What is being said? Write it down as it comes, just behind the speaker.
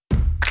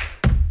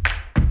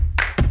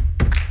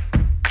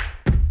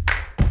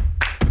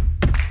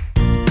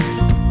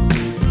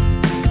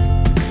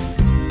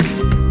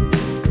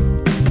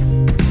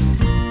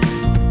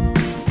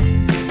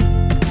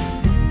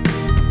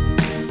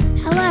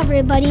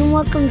everybody, and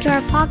welcome to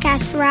our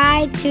podcast,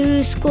 Ride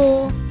to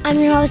School. I'm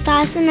your host,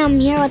 Austin. I'm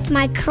here with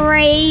my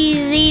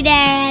crazy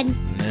dad.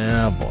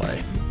 Yeah,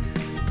 boy.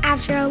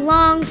 After a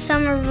long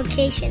summer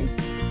vacation.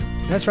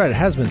 That's right, it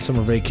has been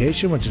summer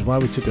vacation, which is why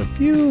we took a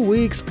few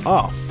weeks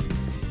off.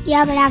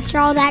 Yeah, but after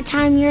all that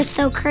time, you're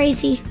still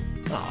crazy.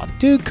 Oh,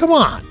 dude, come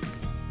on.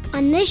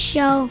 On this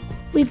show,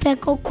 we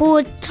pick a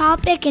cool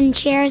topic and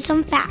share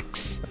some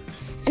facts.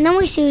 And then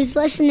we see who's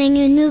listening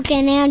and who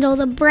can handle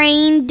the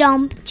brain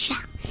dump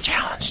challenge.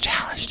 Challenge.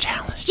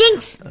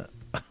 Jinx!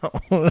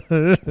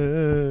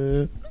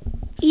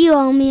 You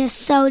owe me a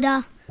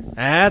soda.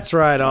 That's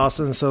right,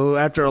 Austin. So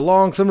after a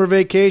long summer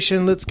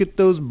vacation, let's get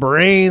those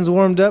brains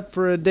warmed up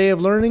for a day of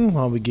learning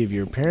while we give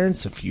your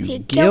parents a few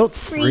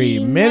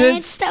guilt-free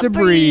minutes to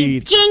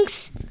breathe.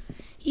 Jinx!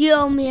 You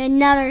owe me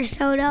another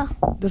soda.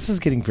 This is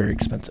getting very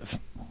expensive.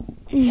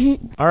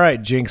 All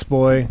right, Jinx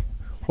boy.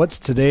 What's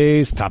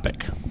today's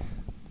topic?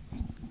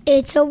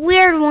 It's a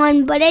weird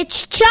one, but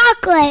it's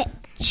chocolate.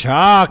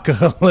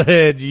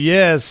 Chocolate,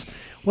 yes.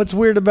 What's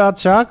weird about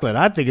chocolate?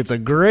 I think it's a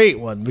great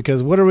one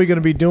because what are we going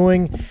to be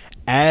doing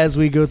as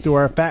we go through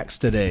our facts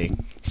today?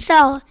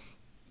 So,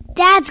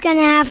 Dad's going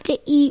to have to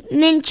eat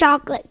mint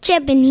chocolate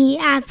chip, and he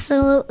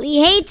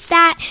absolutely hates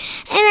that.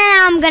 And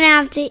then I'm going to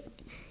have to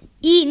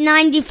eat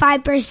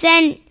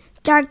 95%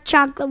 dark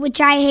chocolate,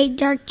 which I hate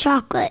dark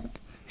chocolate.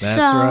 That's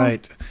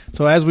right.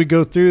 So as we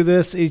go through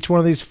this, each one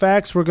of these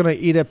facts, we're going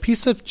to eat a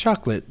piece of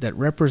chocolate that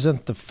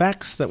represent the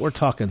facts that we're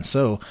talking.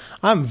 So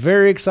I'm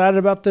very excited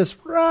about this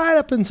right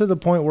up until the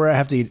point where I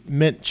have to eat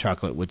mint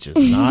chocolate, which is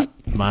not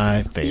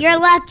my favorite. You're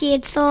lucky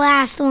it's the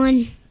last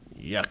one.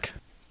 Yuck.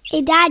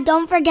 Hey, Dad,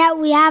 don't forget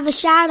we have a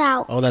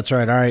shout-out. Oh, that's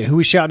right. All right. Who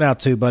we shouting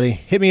out to, buddy?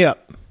 Hit me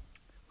up.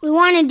 We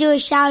want to do a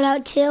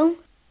shout-out to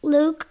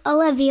Luke,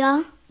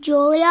 Olivia,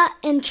 Julia,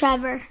 and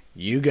Trevor.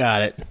 You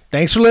got it.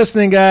 Thanks for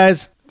listening,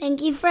 guys.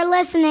 Thank you for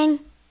listening.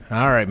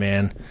 All right,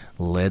 man.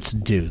 Let's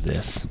do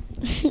this.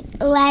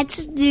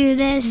 Let's do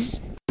this.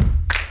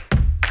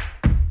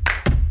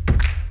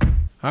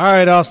 All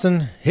right,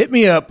 Austin. Hit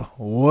me up.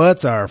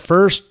 What's our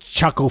first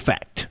choco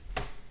fact?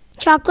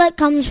 Chocolate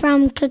comes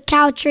from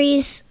cacao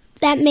trees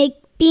that make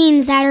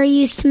beans that are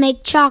used to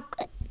make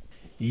chocolate.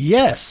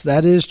 Yes,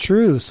 that is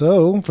true.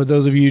 So, for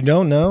those of you who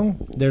don't know,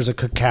 there's a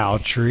cacao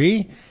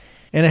tree,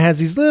 and it has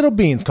these little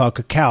beans called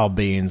cacao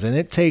beans, and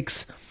it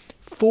takes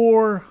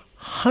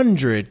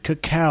 400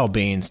 cacao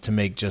beans to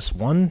make just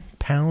 1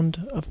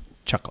 pound of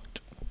chocolate.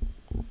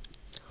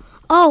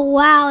 Oh,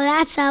 wow,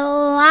 that's a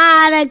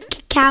lot of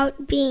cacao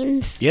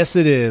beans. Yes,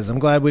 it is. I'm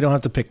glad we don't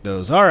have to pick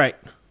those. All right,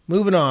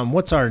 moving on.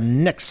 What's our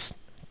next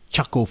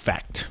choco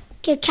fact?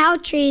 Cacao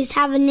trees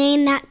have a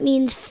name that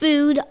means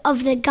food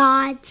of the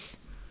gods.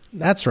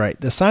 That's right.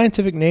 The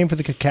scientific name for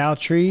the cacao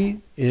tree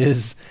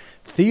is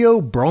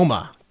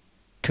Theobroma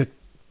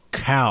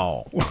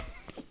cacao.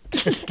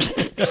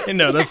 I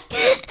know, that's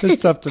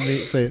tough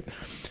to say it.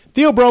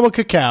 Theobroma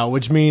cacao,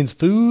 which means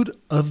food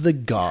of the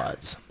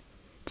gods.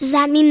 Does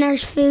that mean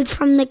there's food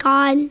from the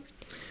god?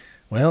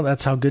 Well,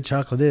 that's how good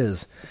chocolate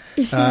is.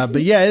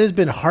 But yeah, it has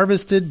been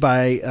harvested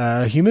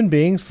by human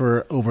beings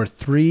for over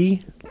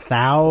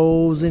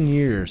 3,000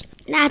 years.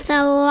 That's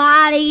a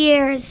lot of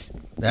years.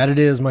 That it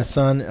is, my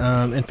son.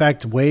 In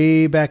fact,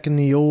 way back in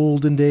the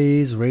olden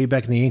days, way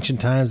back in the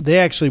ancient times, they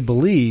actually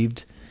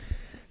believed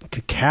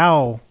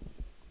cacao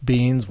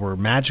beans were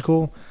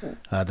magical,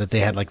 that they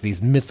had like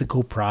these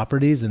mythical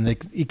properties, and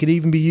it could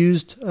even be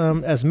used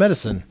as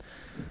medicine.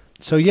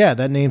 So yeah,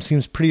 that name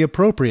seems pretty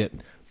appropriate.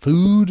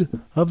 Food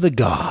of the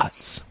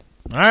gods.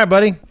 All right,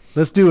 buddy.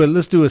 Let's do it.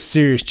 Let's do a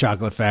serious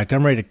chocolate fact.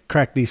 I'm ready to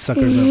crack these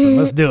suckers open.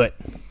 Let's do it.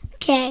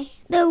 Okay.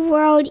 The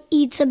world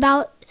eats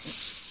about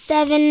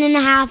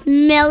 7.5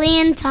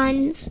 million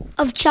tons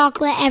of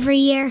chocolate every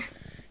year.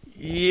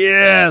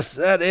 Yes,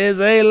 that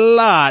is a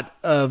lot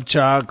of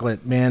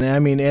chocolate, man. I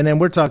mean, and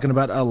we're talking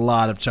about a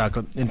lot of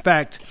chocolate. In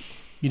fact,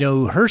 you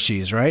know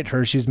Hershey's, right?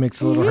 Hershey's makes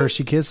the little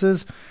Hershey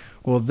Kisses.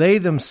 Well, they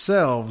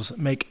themselves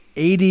make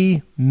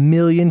 80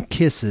 million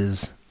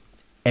kisses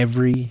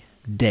every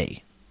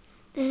day.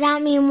 Does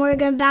that mean we're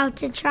about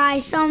to try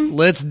some?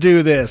 Let's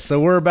do this. So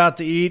we're about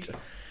to eat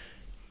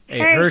a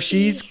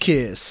Hershey's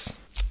Kiss.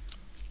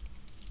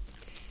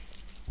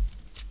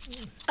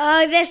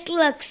 Oh, this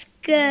looks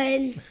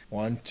good.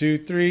 1, 2,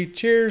 3,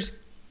 cheers.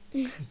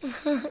 Mmm.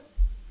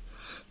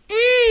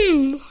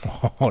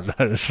 Oh,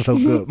 that is so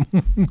good.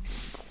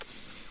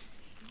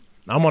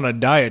 I'm on a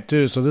diet,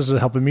 too, so this is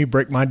helping me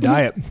break my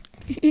diet.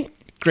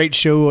 Great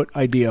show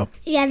idea.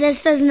 Yeah,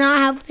 this does not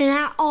help him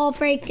at all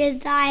break his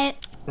diet.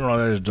 Oh,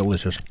 that is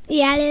delicious.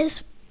 Yeah, it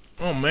is.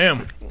 Oh,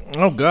 man.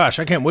 Oh, gosh.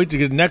 I can't wait to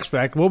get the next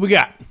fact. What we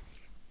got?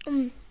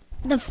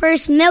 The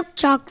first milk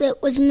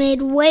chocolate was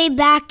made way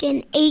back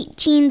in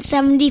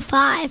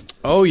 1875.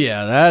 Oh,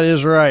 yeah, that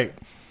is right.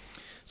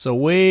 So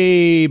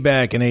way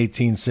back in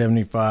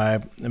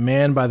 1875, a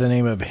man by the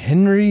name of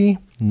Henry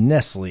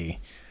Nestle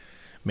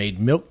made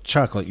milk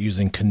chocolate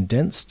using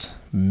condensed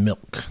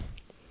milk.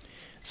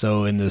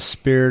 So in the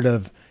spirit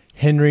of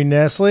Henry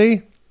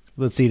Nestle,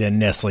 let's eat a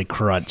Nestle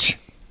Crunch.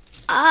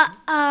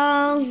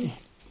 Uh-oh.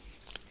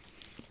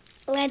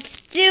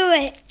 Let's do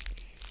it.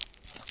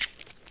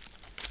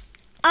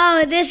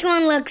 Oh, this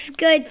one looks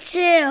good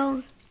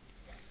too.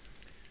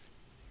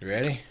 You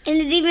ready? And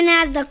it even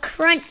has the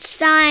crunch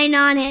sign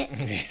on it.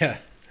 Yeah.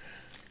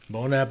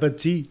 Bon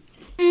appetit.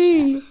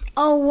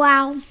 Oh,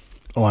 wow.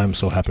 Oh, I'm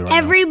so happy right now.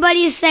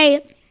 Everybody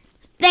say,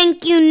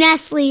 thank you,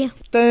 Nestle.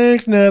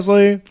 Thanks,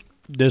 Nestle.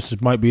 This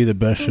might be the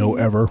best show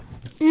ever.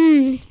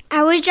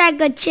 I wish I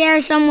could share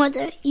some with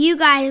you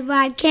guys, but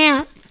I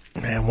can't.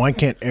 Man, why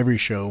can't every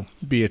show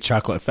be a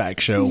chocolate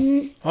fact show?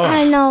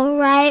 I know,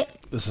 right?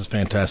 This is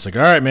fantastic.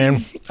 All right,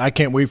 man. I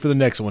can't wait for the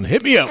next one.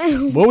 Hit me up.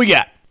 What we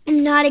got?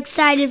 I'm not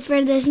excited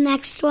for this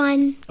next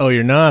one. Oh,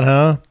 you're not,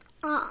 huh?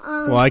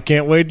 Well, I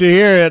can't wait to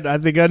hear it. I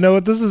think I know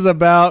what this is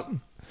about.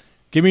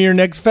 Give me your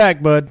next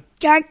fact, bud.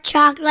 Dark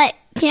chocolate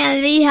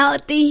can be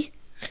healthy.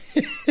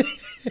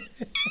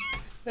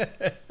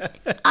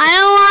 I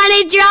don't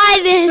want to try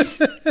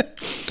this.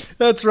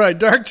 That's right.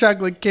 Dark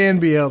chocolate can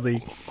be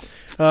healthy.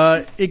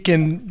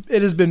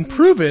 It has been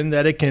proven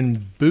that it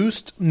can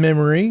boost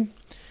memory,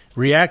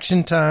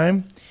 reaction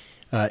time,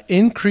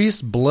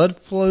 increase blood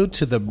flow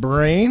to the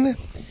brain,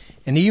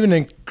 and even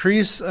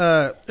increase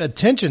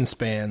attention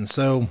span.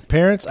 So,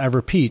 parents, I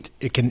repeat,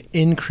 it can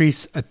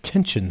increase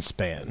attention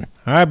span.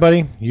 All right,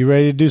 buddy, you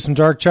ready to do some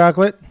dark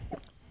chocolate?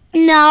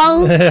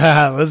 No.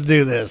 Let's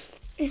do this.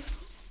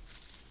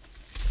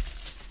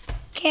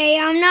 Okay,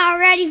 I'm not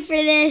ready for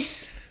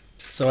this.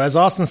 So, as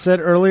Austin said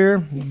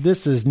earlier,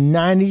 this is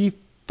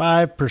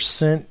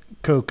 95%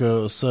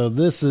 cocoa. So,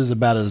 this is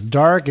about as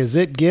dark as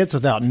it gets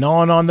without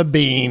gnawing on the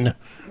bean.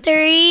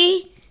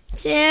 3,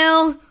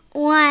 2,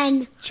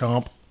 1.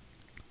 Chomp.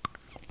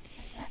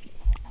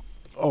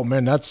 Oh,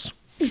 man, that's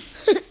a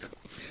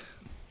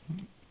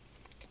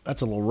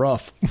little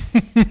rough. Ew!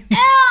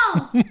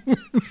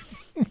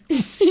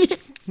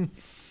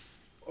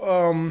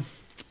 I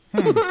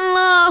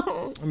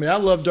mean, I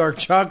love dark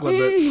chocolate,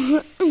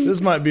 but this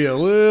might be a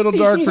little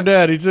dark for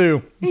Daddy,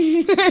 too.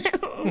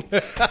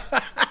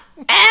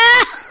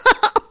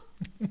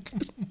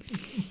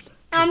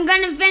 I'm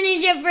going to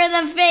finish it for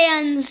the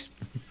fans.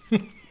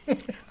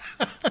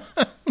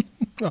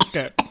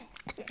 Okay.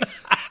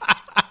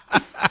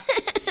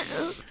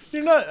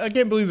 You're not, I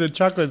can't believe the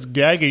chocolate's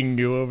gagging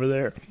you over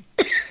there.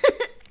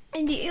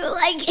 Do you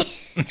like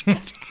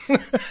it?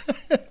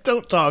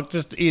 Don't talk,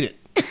 just eat it.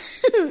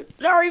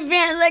 Sorry,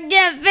 fans, I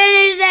can't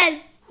finish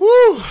this.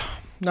 Woo!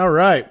 All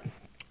right.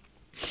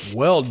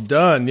 Well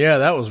done. Yeah,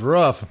 that was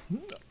rough.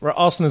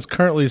 Austin is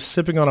currently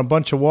sipping on a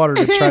bunch of water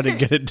to try to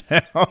get it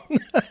down.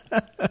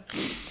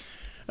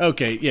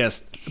 Okay,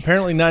 yes.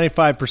 Apparently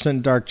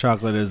 95% dark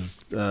chocolate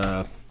is...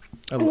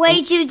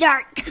 way too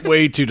dark.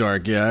 Way too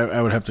dark. Yeah,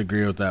 I would have to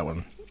agree with that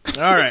one.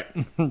 All right.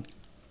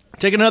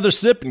 Take another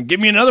sip and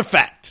give me another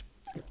fact.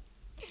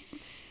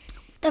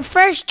 The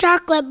first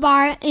chocolate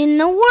bar in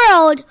the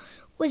world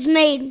was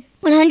made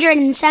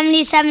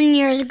 177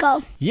 years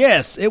ago.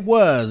 Yes, it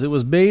was. It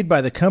was made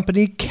by the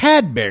company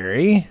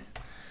Cadbury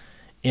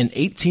in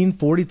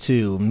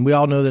 1842. And we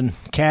all know that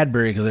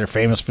Cadbury because they're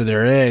famous for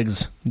their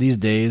eggs these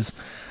days.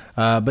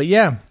 But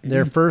yeah,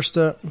 their first...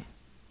 did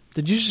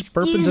you just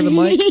burp into the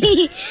mic?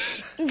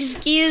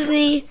 Excuse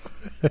me.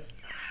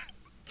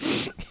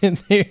 I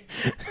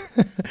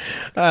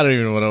don't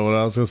even know what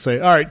I was going to say.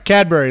 All right,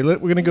 Cadbury. We're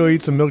going to go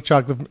eat some milk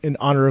chocolate in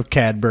honor of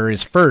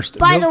Cadbury's first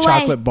milk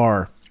chocolate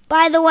bar.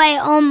 By the way,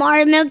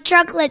 our milk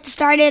chocolate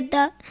started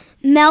to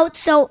melt,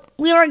 so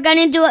we were going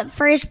to do it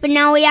first, but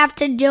now we have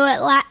to do it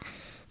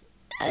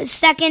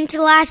second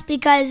to last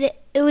because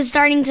it was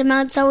starting to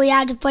melt, so we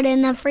had to put it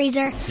in the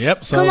freezer.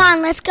 Yep. So come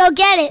on, let's go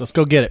get it. Let's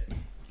go get it.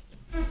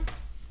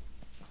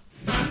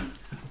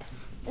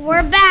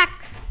 We're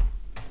back.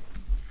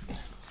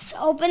 Let's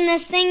open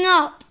this thing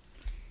up.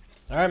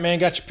 All right, man.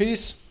 Got your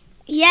piece?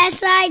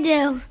 Yes, I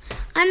do.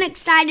 I'm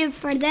excited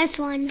for this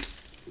one.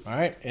 All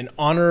right. In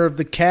honor of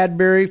the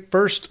Cadbury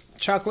first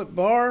chocolate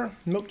bar,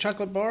 milk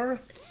chocolate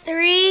bar.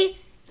 3,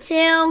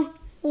 2,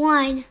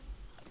 1.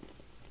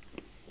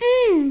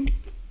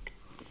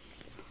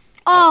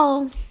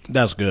 Oh.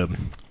 That's good.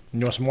 You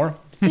want some more?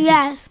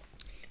 Yes.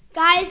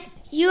 Guys,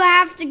 you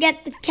have to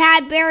get the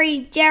Cadbury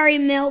Dairy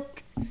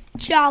Milk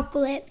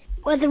chocolate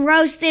with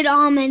roasted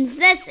almonds.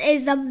 This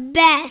is the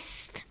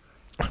best.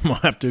 I'm going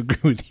to have to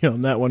agree with you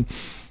on that one.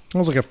 That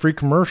was like a free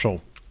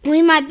commercial.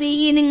 We might be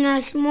eating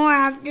us more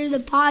after the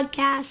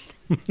podcast.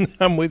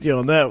 I'm with you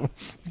on that.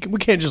 We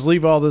can't just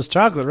leave all this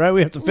chocolate, right?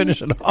 We have to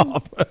finish it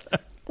off.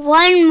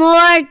 One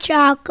more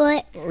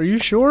chocolate. Are you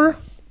sure?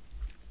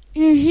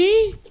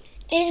 Mm-hmm.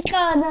 It's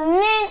called the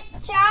mint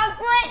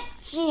chocolate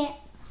chip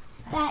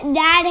that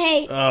Dad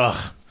hates.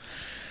 Ugh.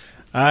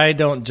 I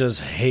don't just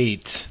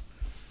hate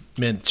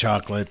mint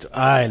chocolate.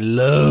 I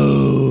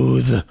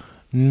loathe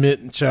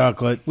mint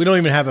chocolate. We don't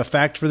even have a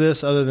fact for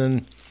this other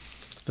than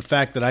the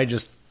fact that I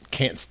just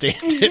can't stand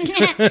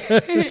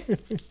it.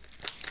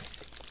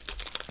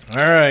 All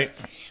right.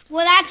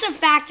 Well, that's a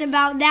fact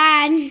about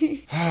Dad.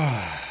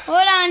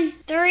 Hold on.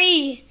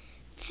 3,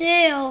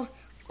 2,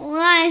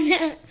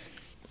 1.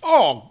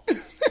 Oh.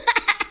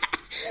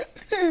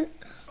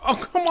 Oh,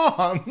 come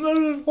on. That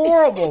is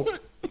horrible.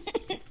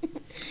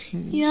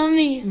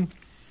 Yummy.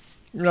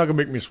 You're not going to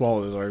make me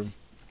swallow this, are you?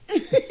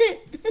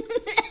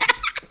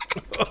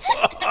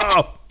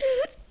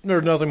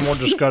 There's nothing more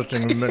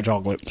disgusting than mint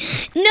chocolate.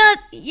 No,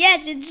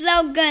 yes, it's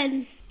so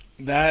good.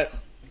 That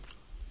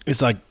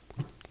is like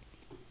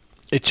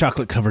a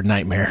chocolate-covered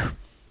nightmare.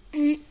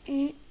 All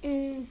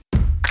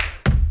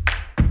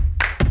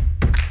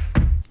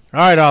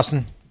right,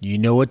 Austin. You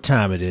know what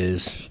time it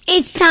is.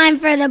 It's time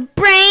for the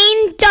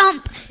Brain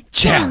Dump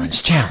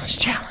Challenge.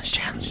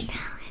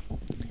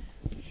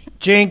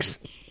 Jinx.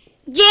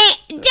 Dang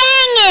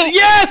it!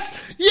 Yes!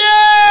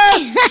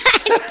 Yes!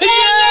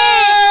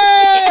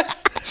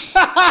 Yes!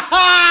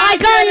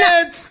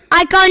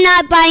 I call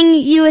not buying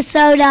you a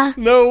soda.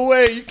 No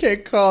way, you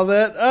can't call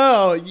that.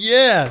 Oh,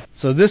 yeah.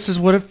 So this is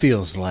what it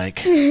feels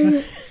like.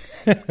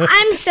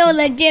 I'm still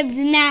the dibs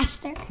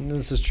master.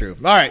 This is true.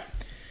 All right.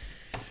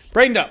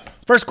 Brained up.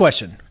 First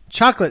question.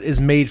 Chocolate is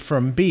made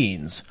from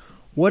beans.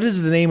 What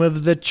is the name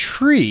of the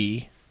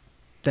tree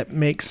that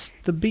makes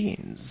the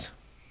beans?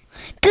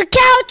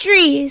 Cacao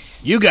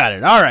trees. You got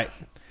it. All right.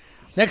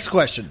 Next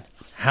question.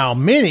 How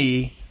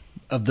many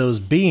of those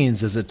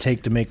beans does it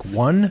take to make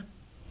 1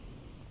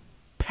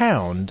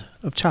 pound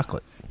of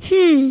chocolate?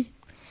 I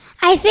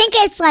think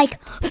it's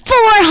like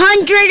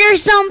 400 or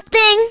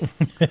something.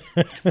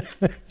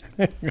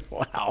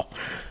 Wow.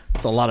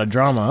 That's a lot of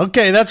drama.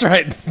 Okay, that's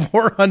right.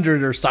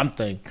 400 or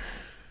something.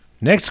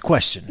 Next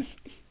question.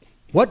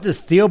 What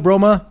does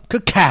Theobroma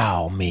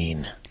cacao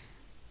mean?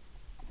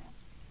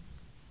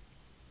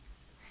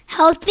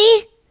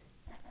 Healthy?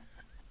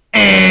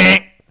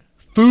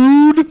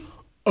 Food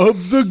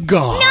of the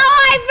gods. No,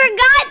 I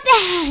forgot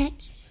that.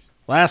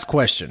 Last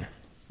question.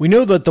 We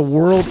know that the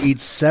world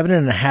eats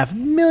 7.5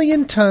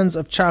 million tons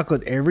of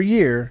chocolate every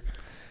year.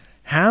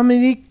 How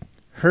many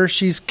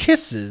Hershey's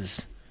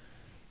Kisses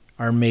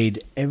are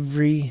made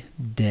every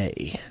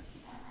day?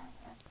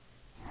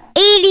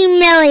 80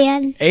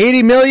 million.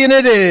 80 million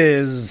it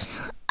is.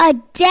 A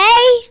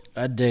day?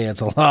 A day.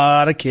 That's a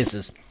lot of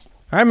kisses.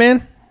 All right,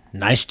 man.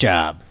 Nice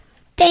job.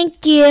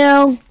 Thank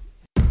you.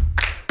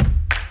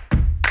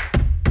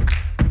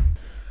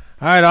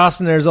 All right,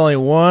 Austin, there's only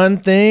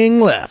one thing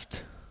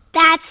left.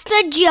 That's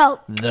the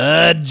joke.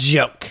 The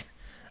joke.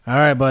 All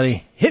right,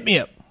 buddy. Hit me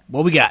up.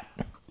 What we got?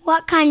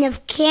 What kind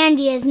of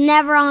candy is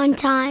never on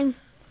time?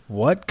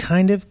 What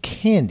kind of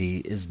candy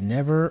is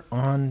never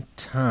on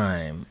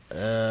time?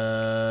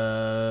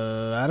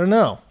 I don't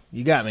know.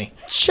 You got me.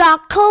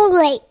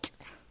 Chocolate.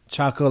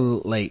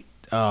 Chocolate.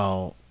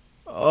 Oh,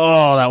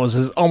 that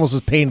was almost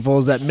as painful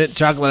as that mint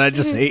chocolate I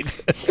just ate.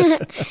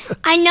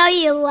 I know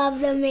you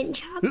love the mint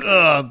chocolate.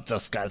 Oh,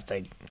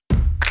 disgusting.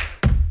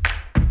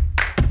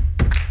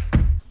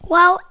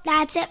 Well,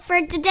 that's it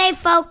for today,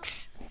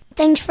 folks.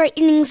 Thanks for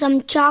eating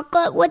some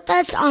chocolate with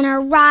us on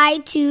our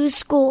ride to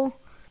school.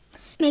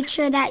 Make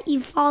sure that you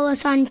follow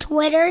us on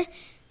Twitter,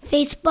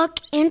 Facebook,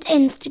 and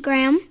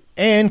Instagram.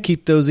 And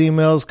keep those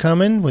emails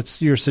coming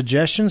with your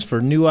suggestions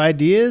for new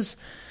ideas,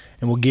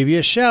 and we'll give you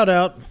a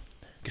shout-out.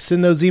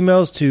 Send those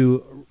emails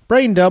to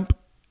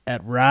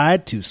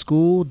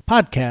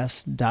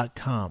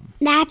braindump@ridetoschoolpodcast.com.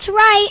 That's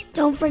right.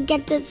 Don't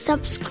forget to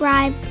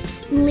subscribe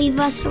and leave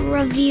us a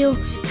review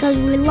because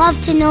we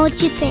love to know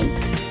what you think.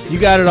 You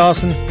got it,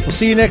 Austin. We'll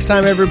see you next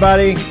time,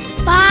 everybody.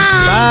 Bye.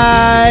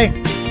 Bye.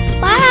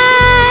 Bye.